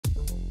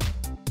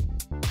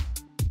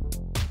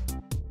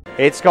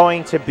It's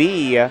going to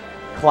be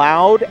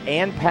Cloud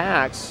and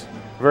Pax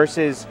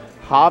versus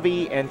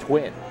Javi and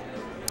Twin.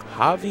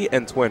 Javi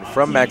and Twin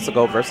from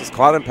Mexico versus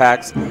Cloud and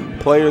Pax,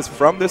 players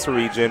from this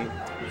region.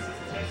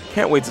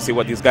 Can't wait to see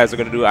what these guys are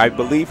going to do. I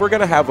believe we're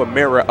going to have a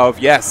mirror of,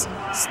 yes,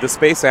 the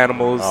Space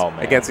Animals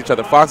against each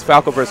other. Fox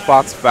Falco versus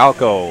Fox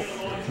Falco.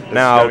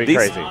 Now,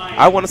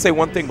 I want to say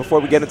one thing before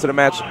we get into the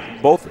match.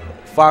 Both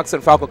Fox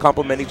and Falco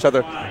complement each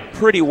other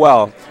pretty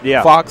well.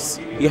 Yeah. Fox,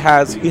 he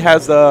has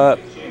the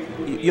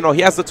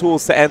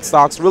tools to end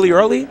stocks really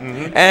early,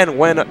 and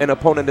when an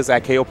opponent is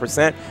at KO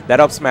 %, that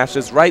up smash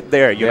is right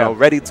there, you know,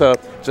 ready to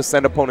just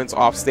send opponents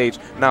off stage.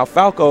 Now,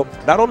 Falco,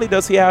 not only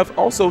does he have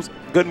also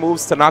good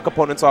moves to knock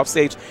opponents off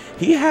stage,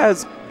 he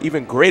has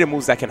even greater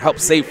moves that can help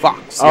save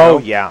Fox.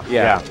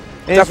 Yeah.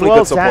 Definitely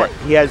good support.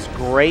 He has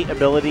great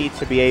ability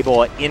to be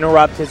able to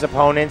interrupt his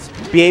opponents,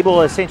 be able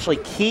to essentially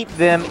keep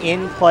them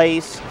in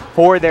place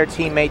for their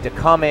teammate to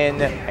come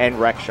in and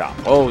wreck shop.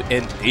 Oh,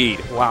 indeed.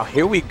 Wow,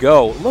 here we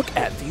go. Look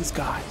at these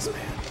guys,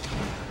 man.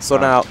 So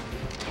now,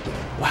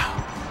 wow.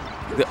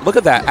 Look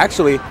at that.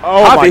 Actually,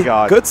 Javi, my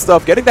God. Good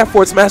stuff. Getting that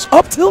forward smash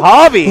up tilt.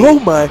 Javi. Oh,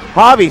 my.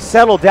 Javi,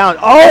 settle down.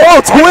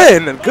 Oh,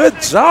 Twin. Good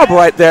job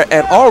right there.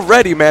 And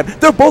already, man,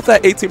 they're both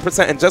at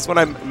 18%. And just when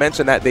I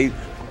mentioned that, they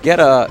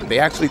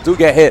actually do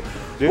get hit.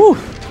 Dude,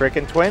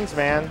 frickin' Twins,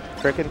 man.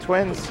 Frickin'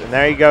 Twins. And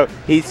there you go.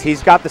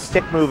 He's got the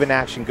stick move in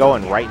action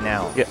going right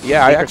now.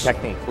 Yeah,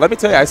 technique. Let me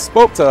tell you, I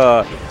spoke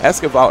to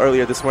Esquivel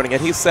earlier this morning,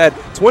 and he said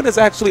Twin is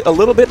actually a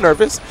little bit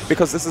nervous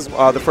because this is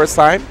the first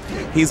time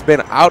he's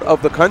been out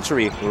of the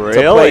country to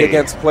play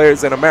against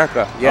players in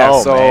America. Yeah,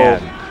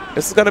 man.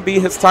 This is going to be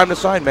his time to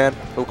shine, man.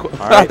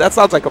 Right. That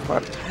sounds like a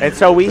fun. And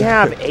so we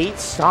have 8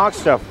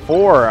 stocks to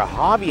 4.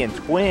 Javi and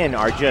Twin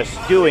are just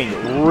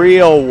doing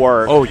real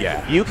work. Oh,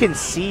 yeah. You can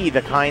see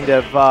the kind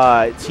of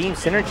team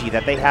synergy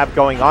that they have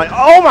going on.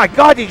 Oh, my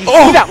God. Did you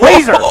see that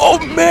laser? Oh,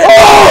 man.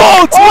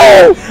 Oh,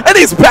 Twin. And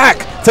he's back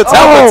to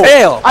tell the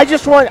tale. I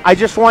just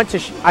want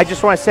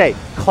to say,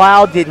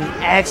 Cloud did an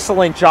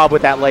excellent job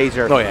with that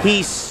laser. Oh, yeah.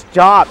 He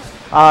stopped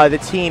the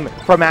team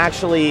from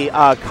actually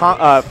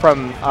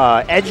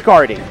edge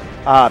guarding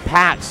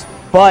Pax,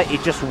 but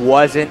it just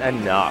wasn't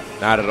enough.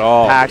 Not at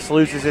all. Pax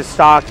loses his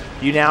stock.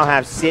 You now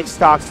have 6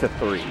 stocks to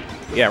 3.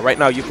 Yeah, right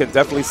now you can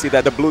definitely see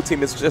that the blue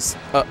team is just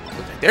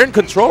they're in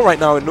control right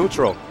now in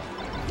neutral.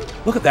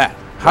 Look at that.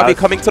 Javi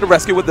coming to the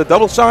rescue with the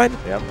double shine.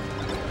 Yep.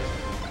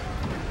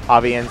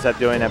 Javi ends up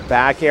doing a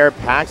back air.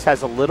 Pax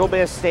has a little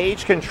bit of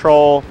stage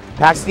control.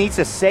 Pax needs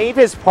to save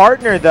his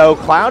partner, though.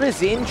 Cloud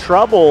is in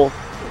trouble.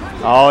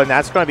 Oh, and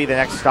that's going to be the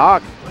next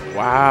stock.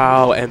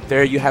 Wow, and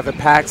there you have it,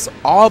 Pax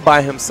all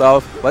by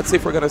himself. Let's see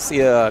if we're going to see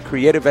a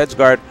creative edge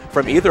guard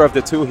from either of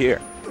the two here.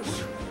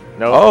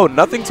 No. Oh,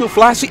 nothing too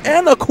flashy,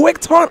 and a quick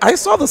taunt. I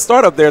saw the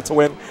start up there,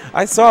 Twin.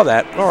 I saw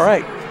that. All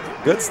right.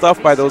 Good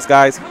stuff by those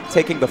guys,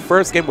 taking the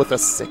first game with a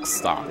 6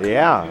 stock.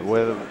 Yeah,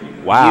 with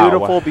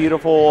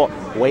beautiful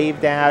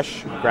wave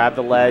dash, grab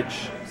the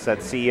ledge,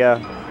 said see ya.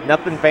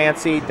 Nothing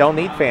fancy, don't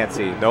need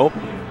fancy. Nope.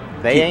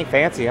 They ain't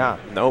fancy, huh?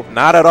 Nope,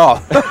 not at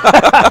all.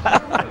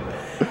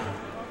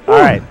 All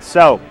right,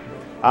 so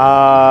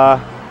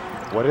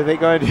what are they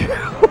going to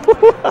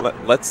do?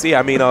 Let's see.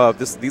 I mean,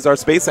 these are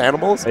space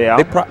animals.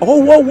 Yeah.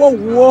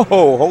 Whoa.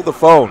 Hold the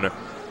phone.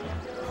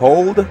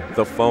 Hold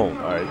the phone.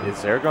 All right,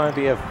 is there going to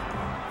be a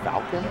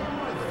Falcon?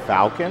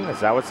 Falcon?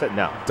 Is that what's it?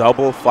 No.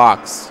 Double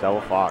Fox.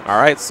 Double Fox. All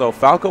right, so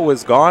Falco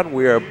is gone.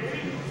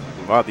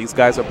 Wow, these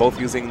guys are both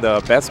using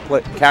the best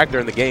character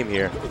in the game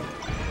here.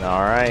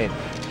 All right.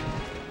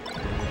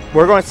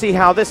 We're going to see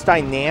how this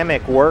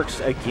dynamic works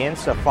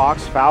against a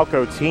Fox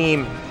Falco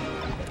team.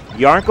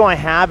 You aren't going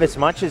to have as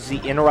much as the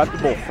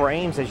interruptible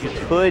frames as you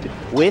could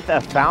with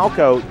a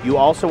Falco. You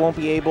also won't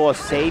be able to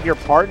save your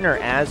partner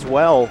as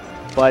well.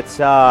 But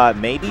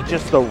maybe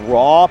just the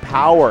raw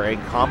power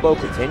and combo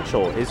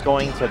potential is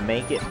going to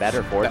make it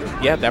better for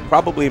them. Yeah, that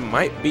probably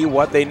might be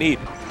what they need.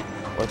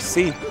 Let's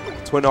see.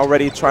 Twin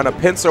already trying to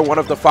pincer one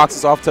of the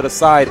Foxes off to the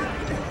side.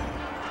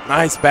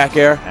 Nice back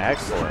air.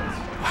 Excellent.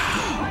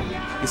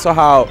 Wow. You saw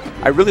how,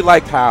 I really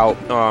liked how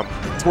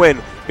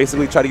Twin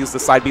basically tried to use the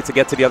side beat to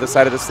get to the other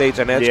side of the stage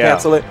and edge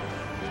cancel it.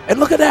 And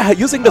look at that,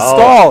 using the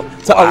stall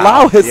to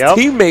allow his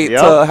teammate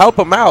to help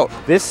him out.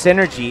 This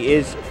synergy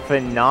is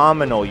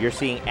phenomenal. You're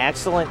seeing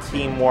excellent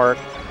teamwork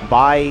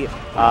by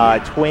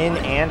Twin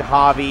and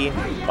Javi.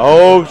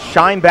 Oh,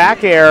 shine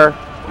back air.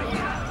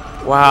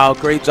 Wow,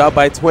 great job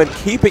by Twin,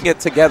 keeping it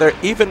together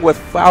even with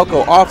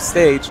Falco off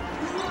stage.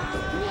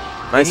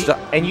 Nice job.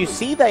 And you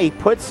see that he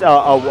puts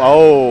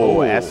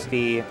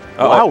SD.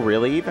 Wow,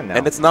 really even now.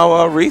 And it's now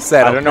a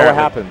reset. I don't know what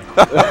happened.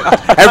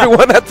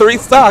 Everyone at 3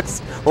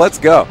 stocks. Let's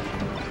go.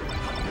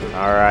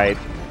 All right.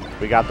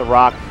 We got the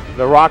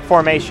rock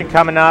formation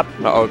coming up.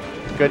 Uh-oh.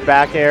 Good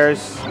back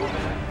airs.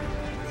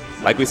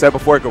 Like we said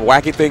before,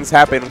 wacky things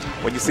happen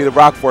when you see the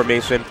rock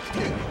formation.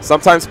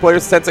 Sometimes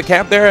players tend to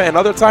camp there, and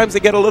other times they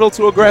get a little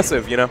too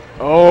aggressive, you know?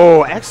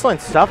 Oh,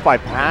 excellent stuff by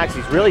Pax.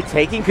 He's really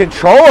taking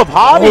control of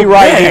Javi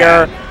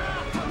here.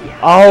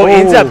 Oh,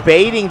 ends up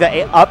baiting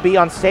the up B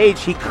on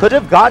stage. He could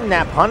have gotten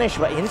that punish,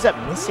 but ends up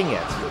missing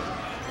it.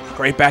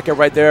 Great back air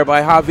right there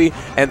by Javi.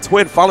 And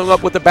Twin following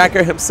up with the back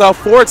air himself,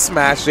 forward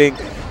smashing.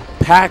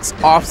 Pax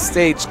off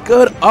stage.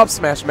 Good up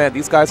smash, man.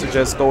 These guys are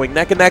just going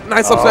neck and neck.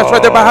 Nice up smash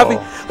right there by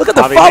Javi. Look at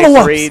the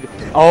follow-ups.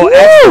 Oh, woo!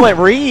 Excellent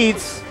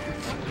reads.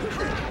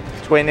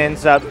 Twin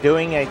ends up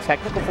doing a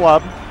technical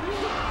flub.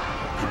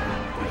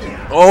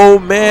 Oh,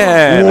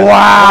 man.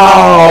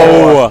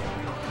 Wow.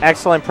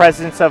 Excellent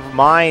presence of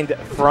mind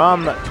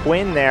from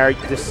Twin there.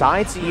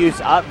 Decides to use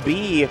up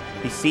B.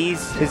 He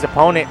sees his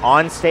opponent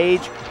on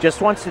stage. Just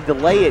wants to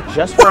delay it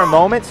just for a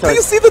moment. So do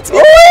you see the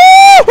team?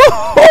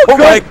 Oh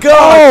my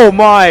God. Oh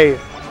my.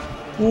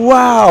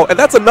 Wow. And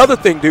that's another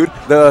thing, dude.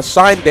 The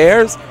shine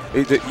dares.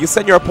 You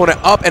send your opponent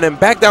up and then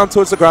back down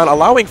towards the ground,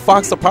 allowing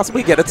Fox to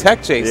possibly get a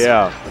tech chase.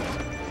 Yeah.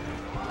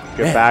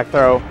 Good back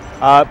throw.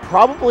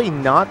 Probably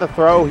not the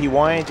throw he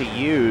wanted to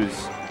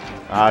use.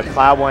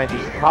 Cloud wanted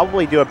to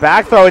probably do a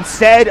back throw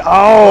instead.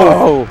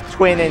 Oh,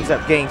 Twin ends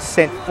up getting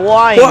sent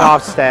flying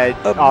off stage.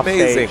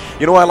 Amazing.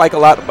 You know what I like a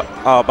lot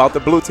about the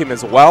blue team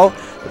as well?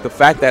 The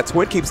fact that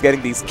Twin keeps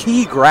getting these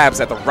key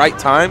grabs at the right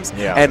times.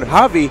 Yeah. And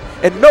Javi,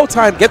 in no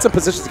time, gets in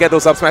position to get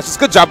those up smashes.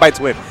 Good job by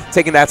Twin,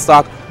 taking that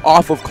stock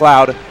off of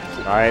Cloud.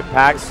 All right,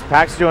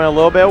 Pax doing a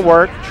little bit of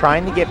work,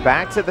 trying to get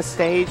back to the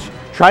stage.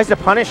 Tries to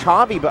punish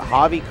Javi, but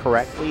Javi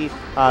correctly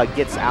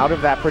gets out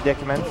of that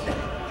predicament.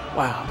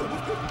 Wow.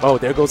 Oh,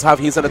 there goes Javi.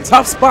 He's in a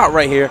tough spot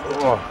right here.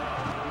 Oh.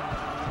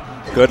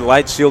 Good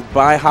light shield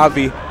by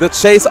Javi. The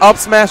chase up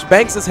smash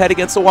banks his head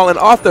against the wall and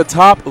off the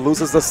top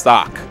loses the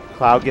stock.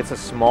 Cloud gets a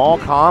small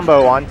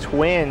combo on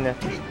Twin.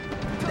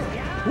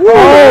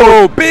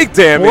 Whoa, big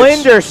damage.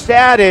 Blender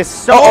status,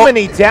 so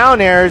many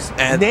down airs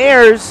and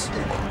nairs.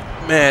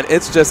 Man,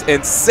 it's just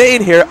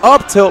insane here.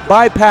 Up tilt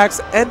by Pax,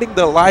 ending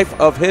the life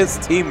of his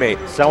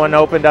teammate. Someone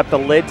opened up the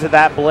lid to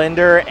that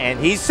blender, and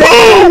he's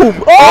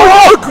boom!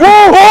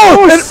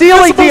 Oh,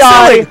 ceiling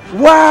DI!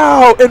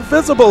 Wow,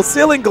 invisible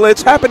ceiling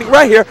glitch happening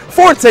right here.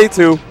 Forte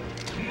 2.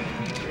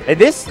 And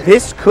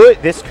this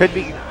could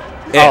be.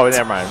 Oh,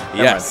 never mind.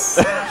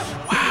 Yes.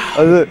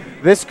 Wow.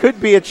 This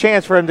could be a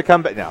chance for him to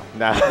come back. No,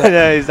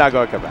 he's not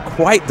going to come back.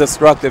 Quite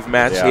destructive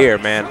match here,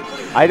 man.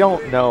 I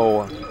don't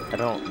know.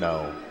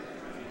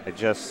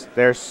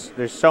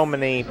 There's so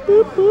many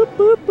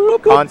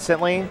boop,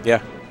 constantly.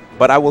 Yeah,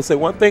 but I will say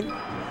one thing.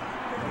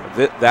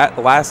 That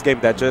last game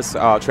that just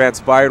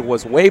transpired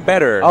was way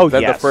better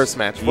than the first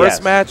match.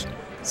 First match,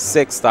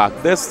 6 stock.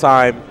 This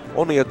time,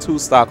 only a 2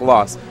 stock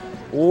loss.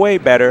 Way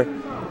better.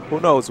 Who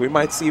knows? We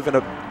might see even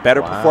a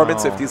better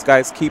performance if these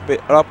guys keep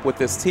it up with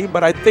this team.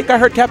 But I think I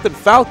heard Captain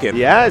Falcon.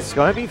 Yeah, it's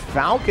going to be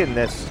Falcon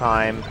this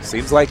time.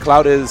 Seems like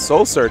Cloud is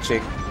soul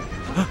searching.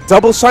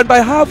 Double shine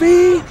by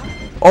Javi.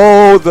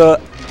 Oh,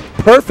 the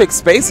perfect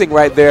spacing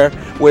right there,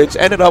 which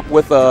ended up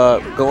with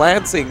a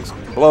glancing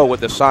blow with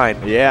the shine.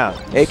 Yeah.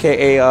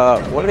 AKA,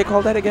 what do they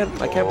call that again?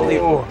 I can't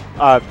believe.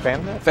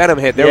 Phantom hit? Phantom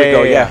hit. There we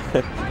go. Yeah.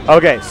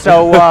 Okay,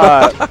 so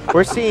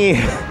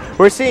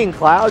we're seeing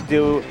Cloud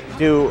do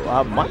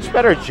a much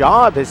better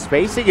job. His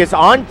spacing is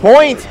on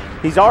point.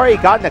 He's already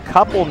gotten a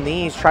couple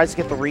knees, tries to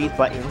get the read,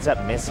 but ends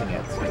up missing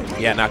it.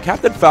 Yeah, now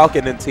Captain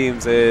Falcon in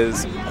teams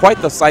is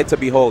quite the sight to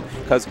behold,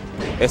 because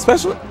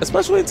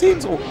especially in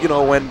teams, you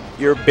know, when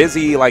you're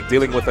busy like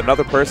dealing with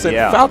another person,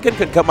 Falcon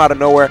can come out of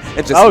nowhere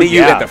and just knee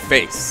you in the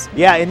face.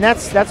 Yeah, and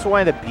that's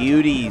one of the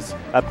beauties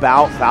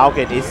about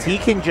Falcon is he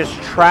can just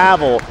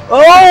travel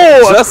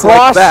just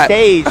across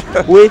stage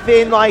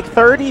within like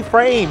 30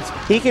 frames.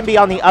 He can be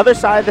on the other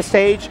side of the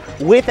stage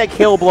with a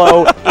kill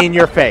blow in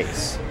your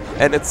face.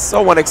 And it's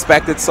so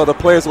unexpected, so the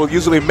players will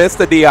usually miss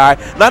the DI,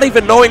 not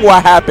even knowing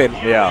what happened.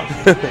 Yeah.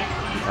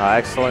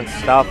 Excellent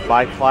stuff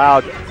by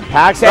Cloud.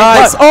 Pax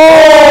nice.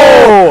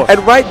 Oh! And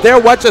right there,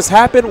 what just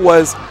happened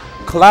was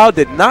Cloud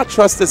did not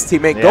trust his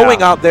teammate.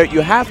 Going out there, you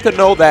have to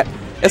know that,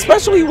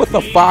 especially with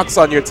the Fox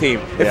on your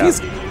team,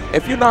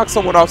 if you knock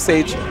someone off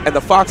stage and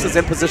the Fox is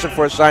in position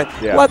for a shine,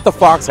 let the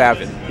Fox have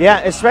it.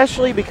 Yeah,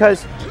 especially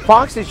because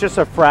Fox is just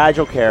a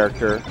fragile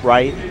character,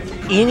 right?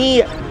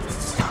 Any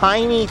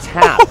tiny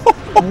tap.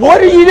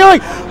 What are you doing?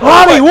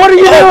 Javi, what are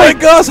you doing? Oh my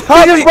gosh,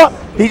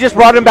 Javi. He just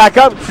brought him back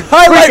up.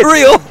 Highlight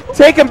reel.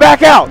 Take him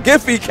back out.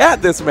 Giphy cat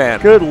this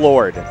man. Good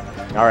Lord.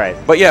 All right.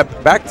 But yeah,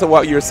 back to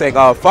what you were saying.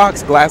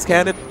 Fox, glass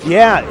cannon.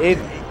 Yeah,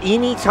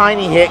 any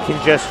tiny hit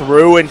can just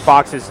ruin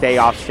Fox's day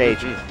off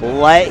stage.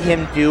 Let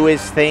him do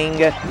his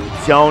thing.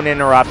 Don't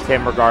interrupt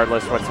him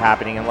regardless what's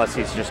happening unless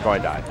he's just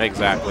going to die.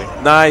 Exactly.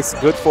 Nice.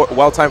 Good,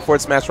 well-timed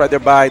forward smash right there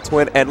by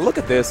Twin. And look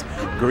at this.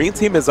 Green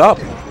team is up.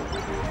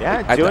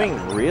 Yeah, doing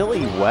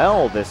really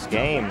well this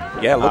game.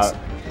 Yeah,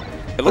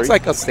 it looks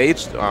like a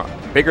stage,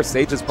 bigger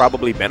stages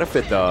probably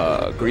benefit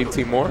the green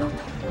team more.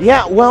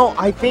 Yeah, well,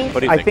 I think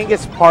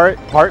it's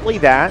partly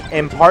that,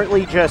 and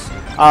partly just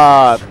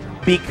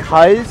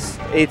because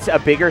it's a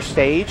bigger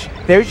stage.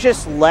 There's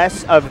just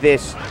less of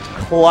this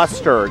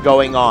cluster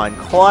going on,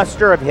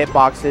 cluster of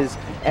hitboxes.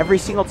 Every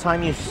single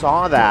time you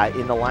saw that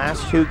in the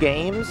last 2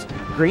 games,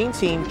 green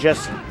team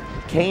just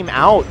came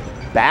out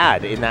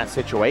bad in that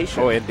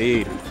situation. Oh,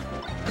 indeed.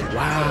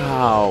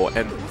 Wow,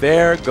 and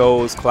there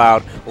goes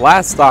Cloud.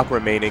 Last stock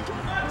remaining.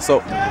 So,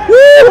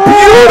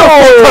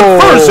 beautiful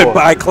conversion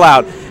by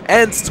Cloud.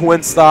 Ends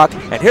twin stock.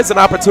 And here's an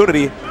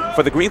opportunity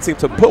for the green team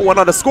to put one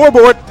on the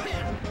scoreboard.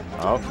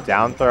 Oh,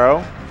 down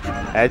throw.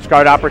 Edge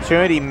guard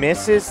opportunity.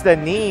 Misses the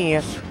knee.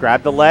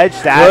 Grab the ledge.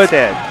 That's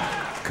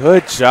it.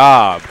 Good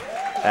job.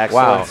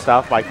 Excellent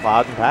stuff by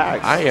Cloud and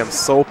Pax. I am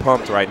so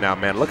pumped right now,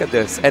 man. Look at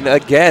this. And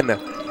again,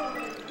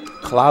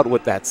 Cloud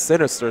with that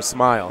sinister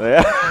smile.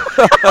 Yeah.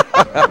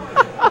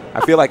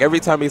 I feel like every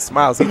time he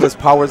smiles, he just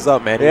powers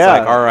up, man. He's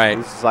like, all right.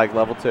 This is like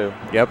level 2.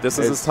 Yep, this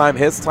is his time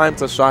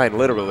to shine,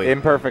 literally.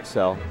 Imperfect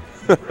cell.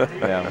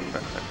 Yeah.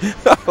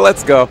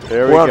 Let's go.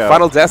 There We're we on go.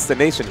 Final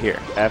Destination here.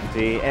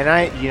 FD.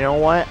 And you know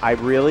what? I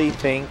really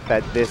think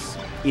that this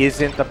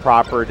isn't the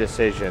proper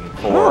decision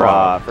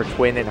for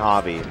Twin and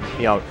Javi.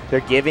 You know,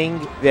 they're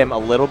giving them a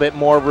little bit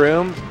more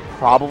room.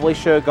 Probably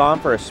should have gone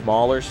for a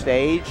smaller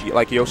stage.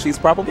 Like Yoshi's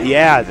probably?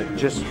 Yeah,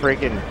 just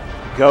freaking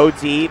go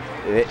deep.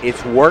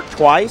 It's worked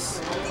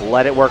twice.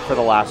 Let it work for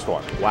the last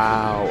one.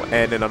 Wow.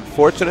 And an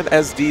unfortunate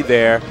SD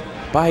there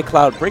by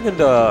Cloud, putting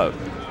the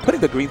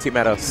green team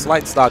at a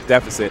slight stock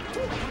deficit.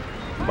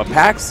 But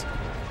Pax,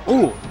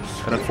 ooh,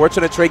 an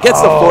unfortunate trade,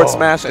 gets the forward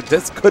smash, and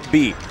this could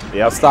be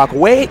a stock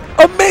way.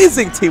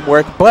 Amazing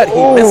teamwork, but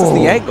he misses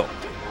the angle.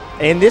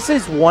 And this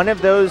is one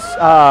of those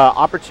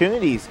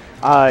opportunities.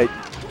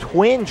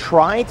 Twin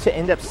tried to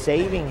end up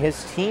saving his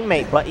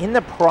teammate, but in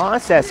the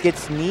process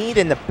gets kneed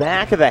in the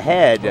back of the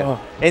head.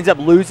 Ends up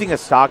losing a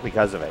stock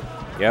because of it.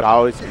 Yep.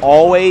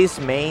 Always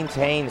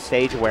maintain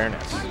stage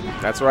awareness.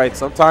 That's right.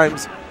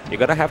 Sometimes you're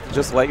going to have to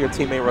just let your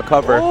teammate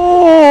recover.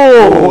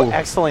 Oh,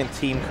 excellent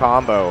team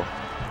combo.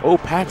 Oh,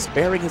 Pax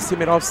bearing his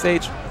teammate off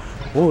stage.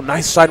 Oh,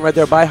 nice shine right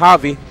there by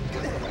Javi.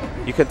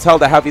 You can tell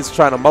that Javi's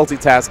trying to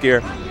multitask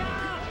here.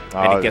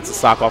 And he gets a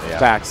stock off of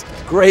Pax.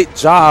 Great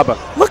job.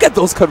 Look at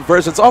those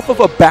conversions off of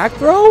a back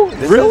throw.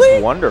 This really?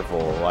 is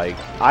wonderful. Like,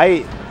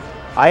 I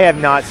have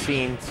not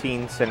seen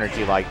team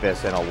synergy like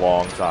this in a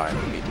long time.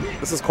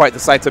 This is quite the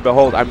sight to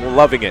behold. I'm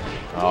loving it.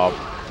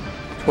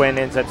 Twin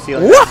ends up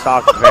sealing the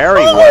stock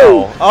very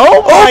well.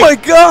 Oh my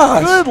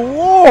gosh! Good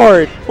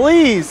Lord!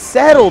 Please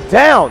settle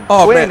down,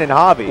 Twin and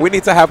Javi. We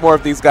need to have more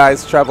of these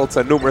guys travel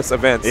to numerous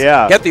events.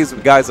 Yeah. Get these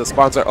guys a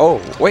sponsor. Oh,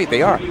 wait,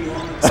 they are.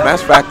 Smash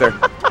Factor.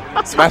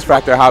 Smash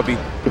Factor, Javi.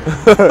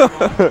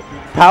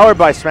 Powered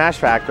by Smash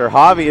Factor,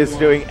 Javi is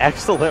doing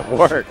excellent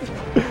work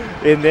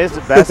in this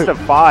best of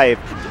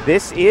 5.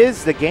 This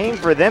is the game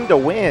for them to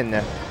win.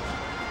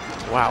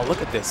 Wow,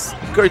 look at this.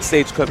 Good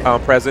stage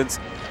presence.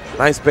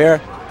 Nice bear.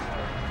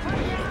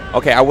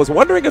 Okay, I was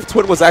wondering if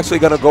Twin was actually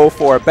going to go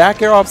for a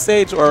back air off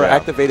stage or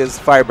activate his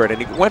Firebird, and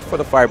he went for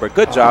the Firebird.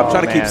 Good job,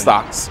 trying to keep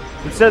stocks.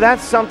 So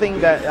that's something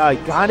that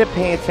got to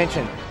pay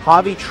attention.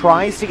 Javi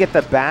tries to get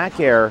the back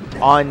air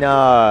on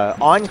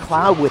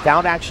Cloud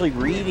without actually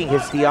reading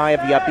his DI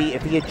of the up B.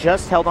 If he had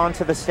just held on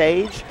to the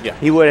stage,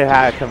 he would have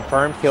had a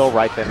confirmed kill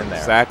right then and there.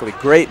 Exactly.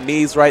 Great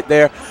knees right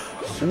there.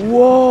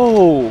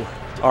 Whoa.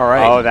 All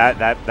right. Oh,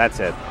 that's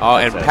it. Oh,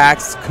 and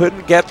Pax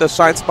couldn't get the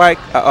Shine Spike,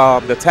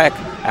 the tech.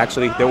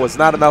 Actually, there was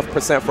not enough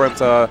percent for him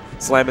to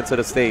slam into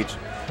the stage.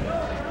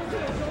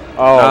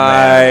 Oh,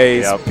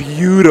 nice. man. Yep.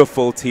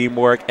 Beautiful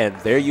teamwork. And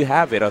there you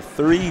have it, a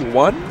 3-1.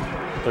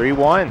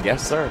 3-1.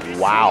 Yes, sir.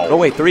 Wow. No,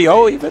 wait,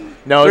 3-0 even?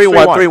 No,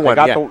 3-1.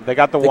 3-1. They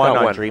got the one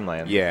on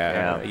Dreamland.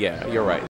 Yeah, you're right.